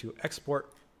going to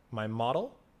export my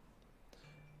model,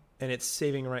 and it's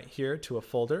saving right here to a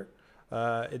folder.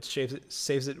 It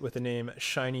saves it with the name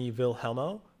Shiny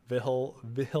Wilhelmo,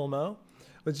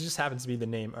 which just happens to be the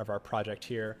name of our project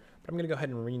here. But I'm going to go ahead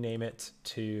and rename it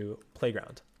to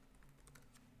Playground.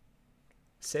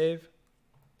 Save.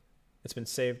 It's been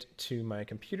saved to my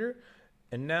computer.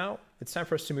 And now it's time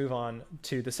for us to move on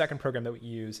to the second program that we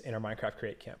use in our Minecraft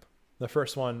Create Camp. The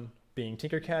first one being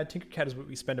Tinkercad. Tinkercad is what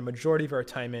we spend a majority of our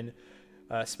time in,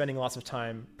 spending lots of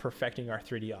time perfecting our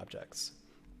 3D objects.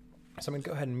 So I'm going to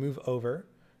go ahead and move over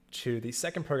to the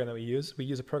second program that we use. We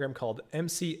use a program called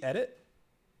MC Edit.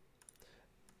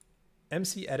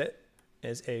 MC Edit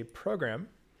is a program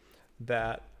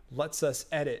that lets us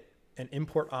edit and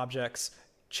import objects,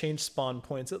 change spawn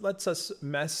points. It lets us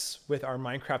mess with our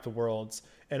Minecraft worlds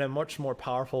in a much more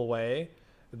powerful way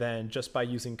than just by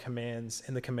using commands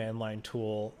in the command line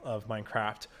tool of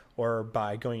Minecraft or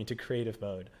by going into creative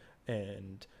mode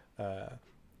and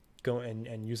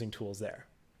using tools there.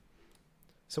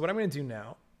 So what I'm going to do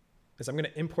now is I'm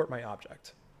going to import my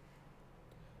object.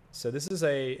 So this is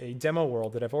a demo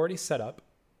world that I've already set up.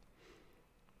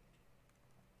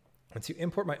 And to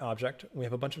import my object, we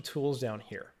have a bunch of tools down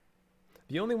here.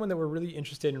 The only one that we're really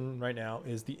interested in right now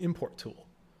is the import tool.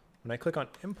 When I click on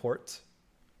import,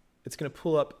 it's going to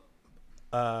pull up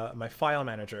my file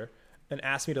manager and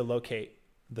ask me to locate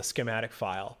the schematic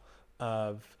file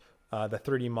of the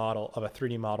 3D model of a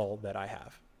 3D model that I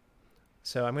have.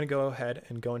 So I'm going to go ahead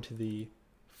and go into the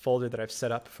folder that I've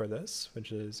set up for this,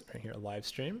 which is right here, live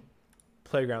stream,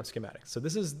 playground schematics. So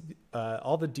this is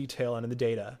all the detail and the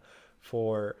data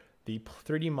for the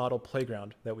 3D model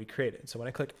playground that we created. So when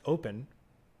I click open,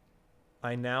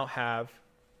 I now have,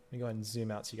 let me go ahead and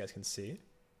zoom out so you guys can see.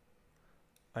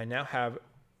 I now have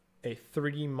a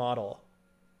 3D model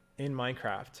in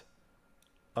Minecraft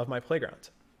of my playground.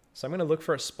 So I'm going to look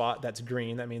for a spot that's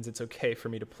green. That means it's okay for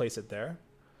me to place it there.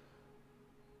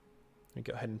 Let me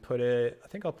go ahead and put it, I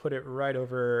think I'll put it right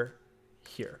over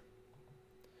here.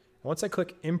 And once I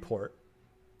click import,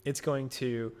 it's going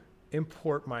to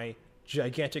import my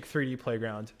gigantic 3D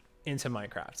playground into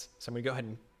Minecraft. So I'm going to go ahead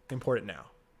and import it now.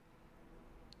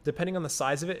 Depending on the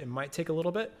size of it, it might take a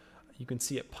little bit. You can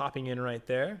see it popping in right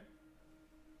there.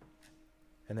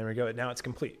 And there we go. Now it's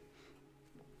complete.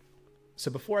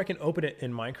 So before I can open it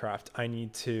in Minecraft, I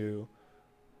need to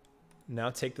now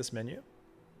take this menu,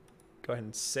 go ahead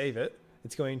and save it.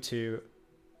 It's going to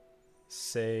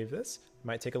save this. It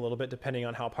might take a little bit depending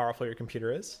on how powerful your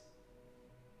computer is.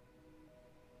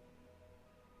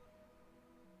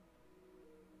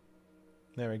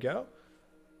 There we go.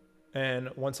 And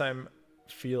once I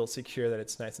feel secure that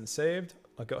it's nice and saved,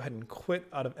 I'll go ahead and quit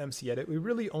out of MC Edit. We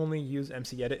really only use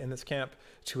MC Edit in this camp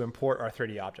to import our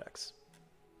 3D objects.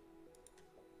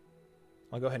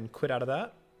 I'll go ahead and quit out of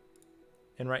that.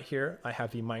 And right here, I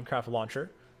have the Minecraft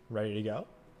launcher ready to go.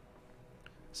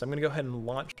 So I'm going to go ahead and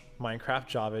launch Minecraft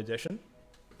Java Edition.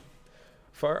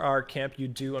 For our camp, you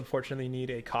do unfortunately need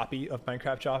a copy of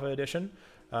Minecraft Java Edition.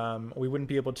 We wouldn't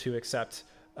be able to accept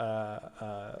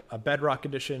a Bedrock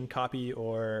Edition copy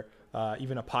or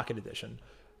even a Pocket Edition.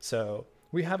 So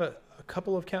we have a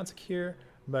couple of accounts here,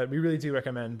 but we really do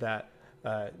recommend that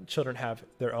children have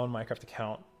their own Minecraft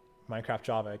account, Minecraft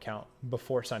Java account,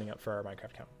 before signing up for our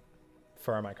Minecraft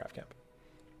camp.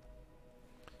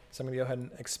 So I'm going to go ahead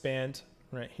and expand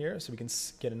right here so we can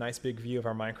get a nice big view of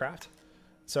our Minecraft.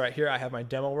 So right here I have my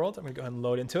demo world. I'm going to go ahead and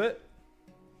load into it.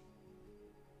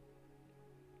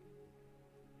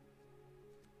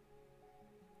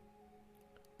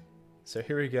 So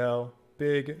here we go.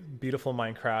 Big, beautiful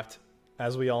Minecraft,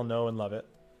 as we all know and love it.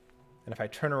 And if I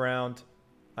turn around,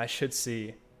 I should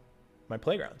see my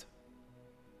playground.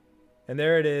 And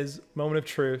there it is, moment of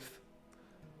truth.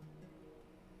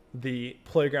 The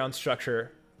playground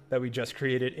structure that we just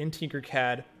created in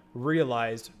Tinkercad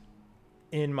realized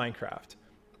in Minecraft.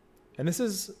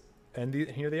 And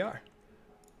here they are.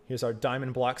 Here's our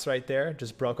diamond blocks right there.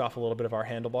 Just broke off a little bit of our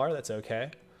handlebar. That's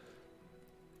okay.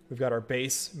 We've got our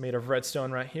base made of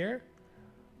redstone right here.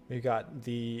 We've got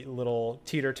the little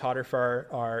teeter-totter for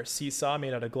our seesaw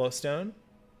made out of glowstone.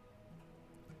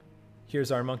 Here's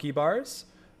our monkey bars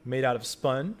made out of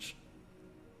sponge.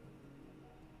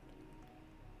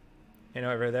 And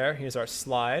over there, here's our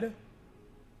slide.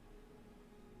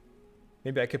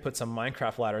 Maybe I could put some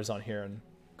Minecraft ladders on here and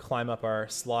climb up our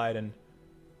slide and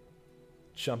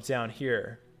jump down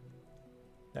here.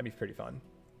 That'd be pretty fun.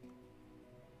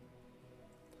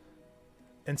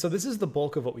 And so this is the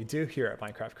bulk of what we do here at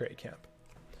Minecraft Create Camp.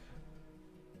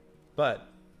 But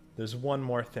there's one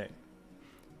more thing.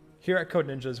 Here at Code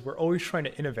Ninjas, we're always trying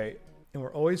to innovate, and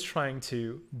we're always trying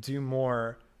to do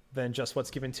more than just what's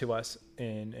given to us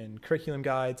in curriculum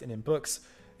guides and in books.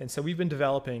 And so we've been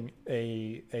developing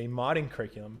a modding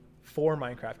curriculum for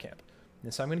Minecraft Camp.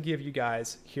 And so I'm going to give you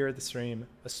guys here at the stream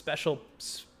a special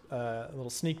little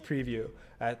sneak preview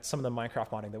at some of the Minecraft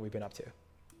modding that we've been up to.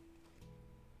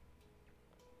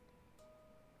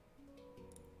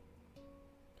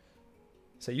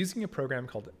 So using a program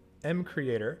called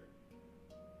mCreator,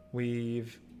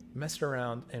 we've messed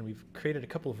around and we've created a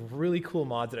couple of really cool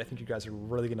mods that I think you guys are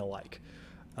really going to like.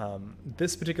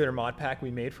 This particular mod pack we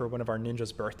made for one of our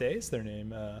ninjas' birthdays, their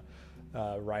name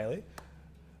Riley.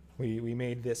 We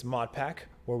made this mod pack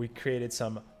where we created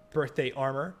some birthday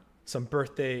armor, a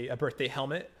birthday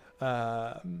helmet,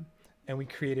 and we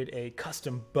created a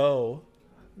custom bow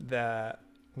that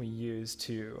we use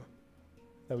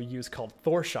called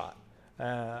Thor Shot.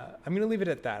 I'm going to leave it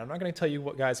at that. I'm not going to tell you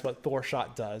what Thor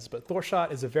Shot does, but Thor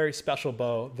Shot is a very special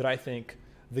bow that I think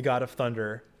the God of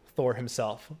Thunder, Thor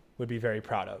himself, would be very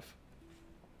proud of.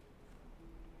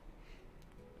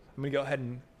 I'm going to go ahead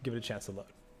and give it a chance to load.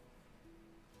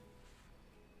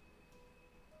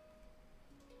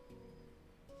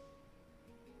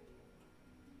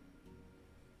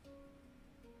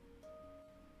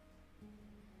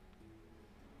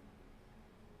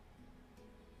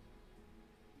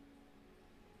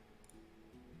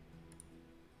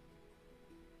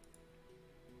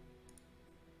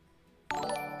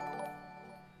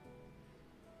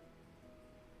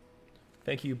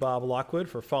 Thank you, Bob Lockwood,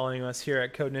 for following us here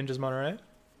at Code Ninjas Monterey.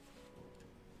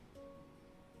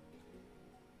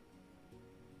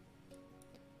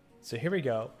 So here we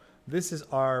go. This is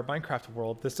our Minecraft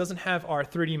world. This doesn't have our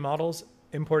 3D models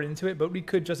imported into it, but we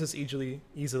could just as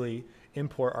easily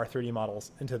import our 3D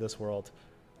models into this world.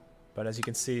 But as you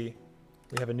can see,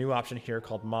 we have a new option here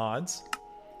called mods.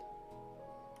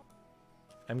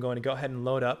 I'm going to go ahead and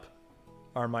load up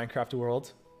our Minecraft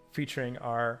world featuring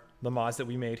the mods that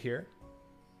we made here.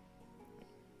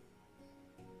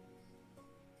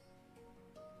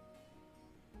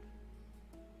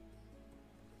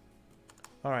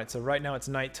 All right, so right now it's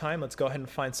nighttime. Let's go ahead and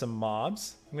find some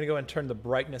mobs. I'm gonna go ahead and turn the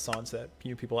brightness on so that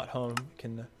you people at home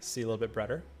can see a little bit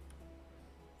better.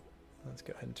 Let's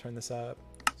go ahead and turn this up,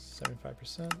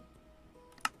 75%.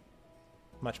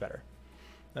 Much better.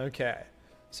 Okay,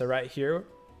 so right here,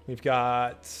 we've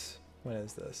got, what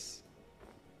is this?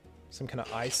 Some kind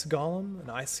of ice golem, an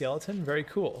ice skeleton, very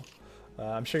cool.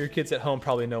 I'm sure your kids at home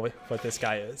probably know what this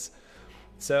guy is.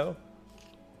 So,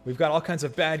 we've got all kinds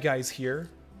of bad guys here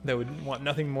that would want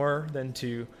nothing more than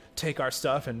to take our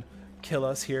stuff and kill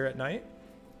us here at night.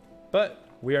 But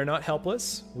we are not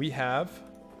helpless. We have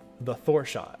the Thor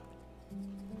shot.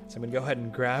 So I'm gonna go ahead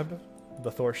and grab the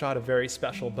Thor shot, a very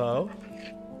special bow.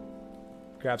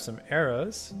 Grab some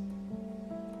arrows.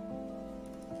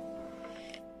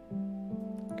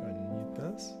 Go ahead and mute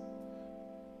this.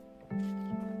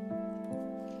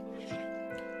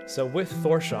 So with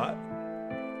Thor shot,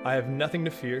 I have nothing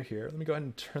to fear here. Let me go ahead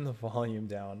and turn the volume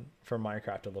down for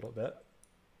Minecraft a little bit.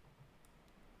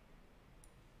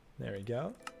 There we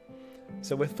go.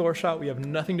 So with Thor shot, we have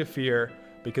nothing to fear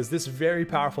because this very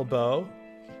powerful bow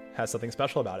has something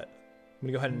special about it. I'm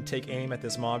gonna go ahead and take aim at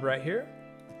this mob right here.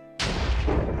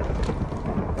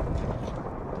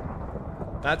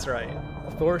 That's right,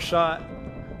 Thor shot.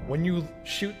 When you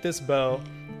shoot this bow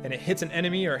and it hits an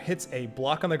enemy or hits a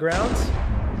block on the ground,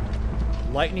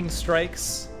 lightning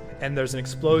strikes and there's an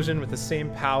explosion with the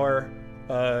same power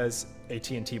as a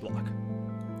TNT block.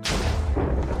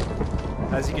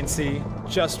 As you can see,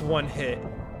 just one hit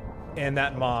and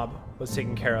that mob was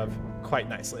taken care of quite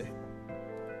nicely.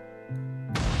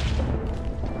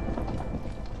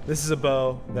 This is a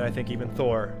bow that I think even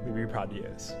Thor would be proud to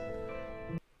use.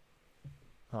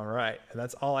 All right, and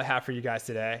that's all I have for you guys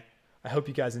today. I hope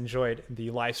you guys enjoyed the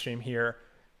live stream here,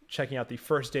 checking out the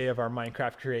first day of our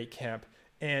Minecraft Create Camp,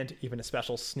 and even a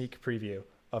special sneak preview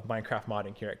of Minecraft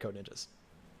modding here at Code Ninjas.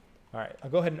 All right, I'll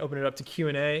go ahead and open it up to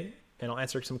Q&A, and I'll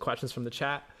answer some questions from the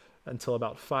chat until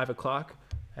about 5 o'clock,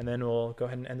 and then we'll go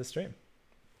ahead and end the stream.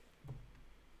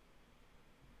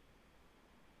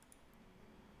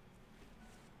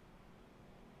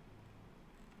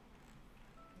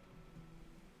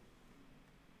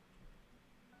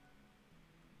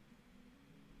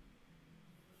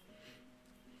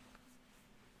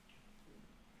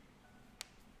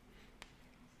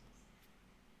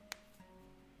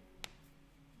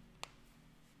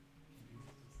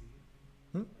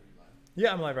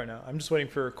 Yeah, I'm live right now. I'm just waiting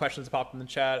for questions to pop in the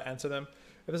chat, answer them.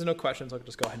 If there's no questions, I'll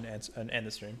just go ahead and end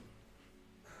the stream.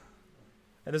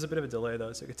 And there's a bit of a delay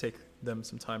though, so it could take them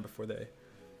some time before they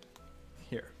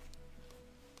hear.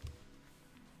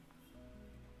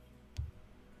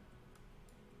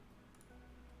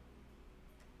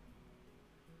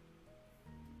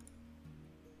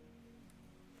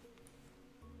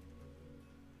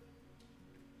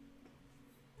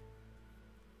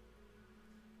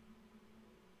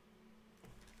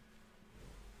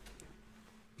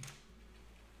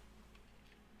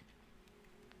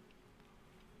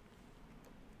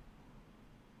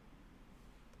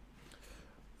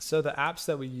 So the apps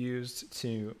that we used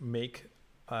to make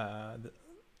our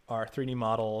 3D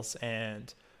models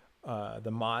and the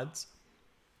mods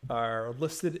are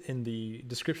listed in the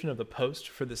description of the post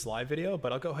for this live video,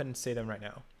 but I'll go ahead and say them right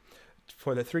now.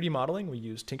 For the 3D modeling, we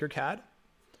used Tinkercad.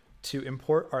 To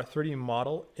import our 3D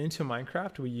model into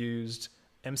Minecraft, we used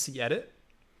MCEdit.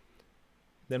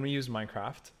 Then we used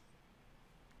Minecraft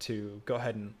to go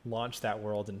ahead and launch that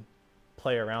world and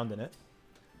play around in it.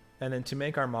 And then to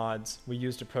make our mods, we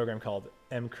used a program called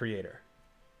mCreator.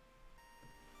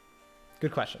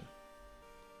 Good question.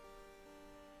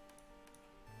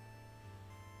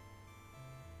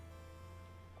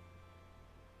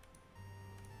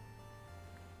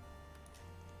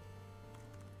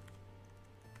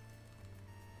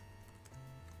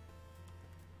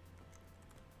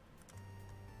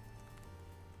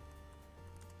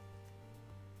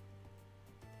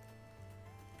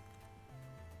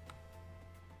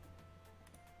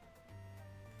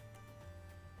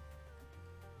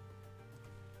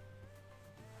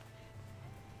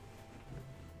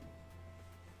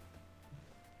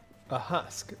 A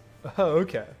husk. Oh,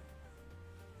 okay.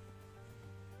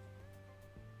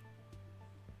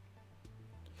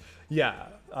 Yeah,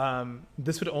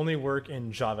 this would only work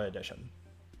in Java Edition.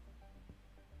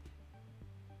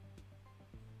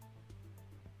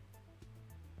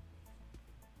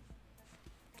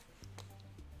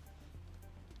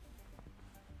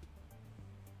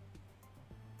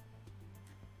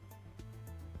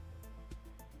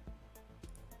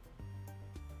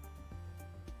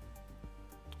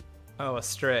 Oh, a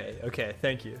stray. Okay,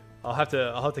 thank you. I'll have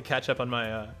to catch up on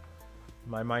my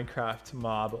my Minecraft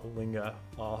mob lingo.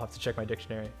 I'll have to check my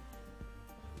dictionary.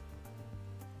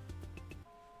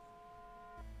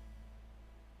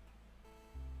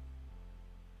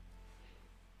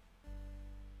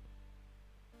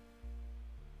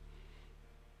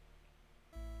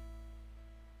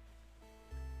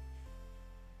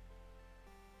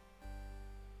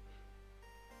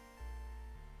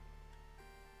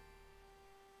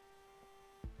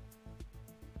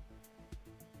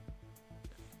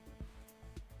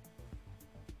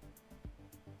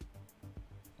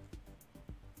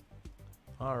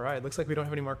 All right, looks like we don't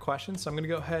have any more questions, so I'm gonna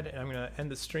go ahead and I'm gonna end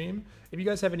the stream. If you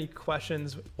guys have any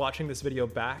questions watching this video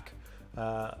back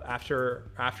after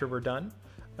we're done,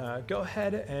 go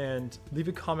ahead and leave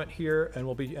a comment here, and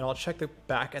I'll check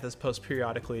back at this post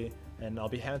periodically, and I'll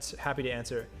be happy to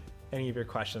answer any of your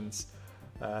questions.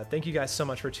 Thank you guys so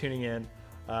much for tuning in.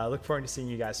 Look forward to seeing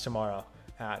you guys tomorrow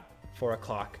at 4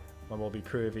 o'clock when we'll be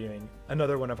previewing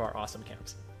another one of our awesome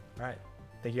camps. All right,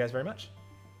 thank you guys very much.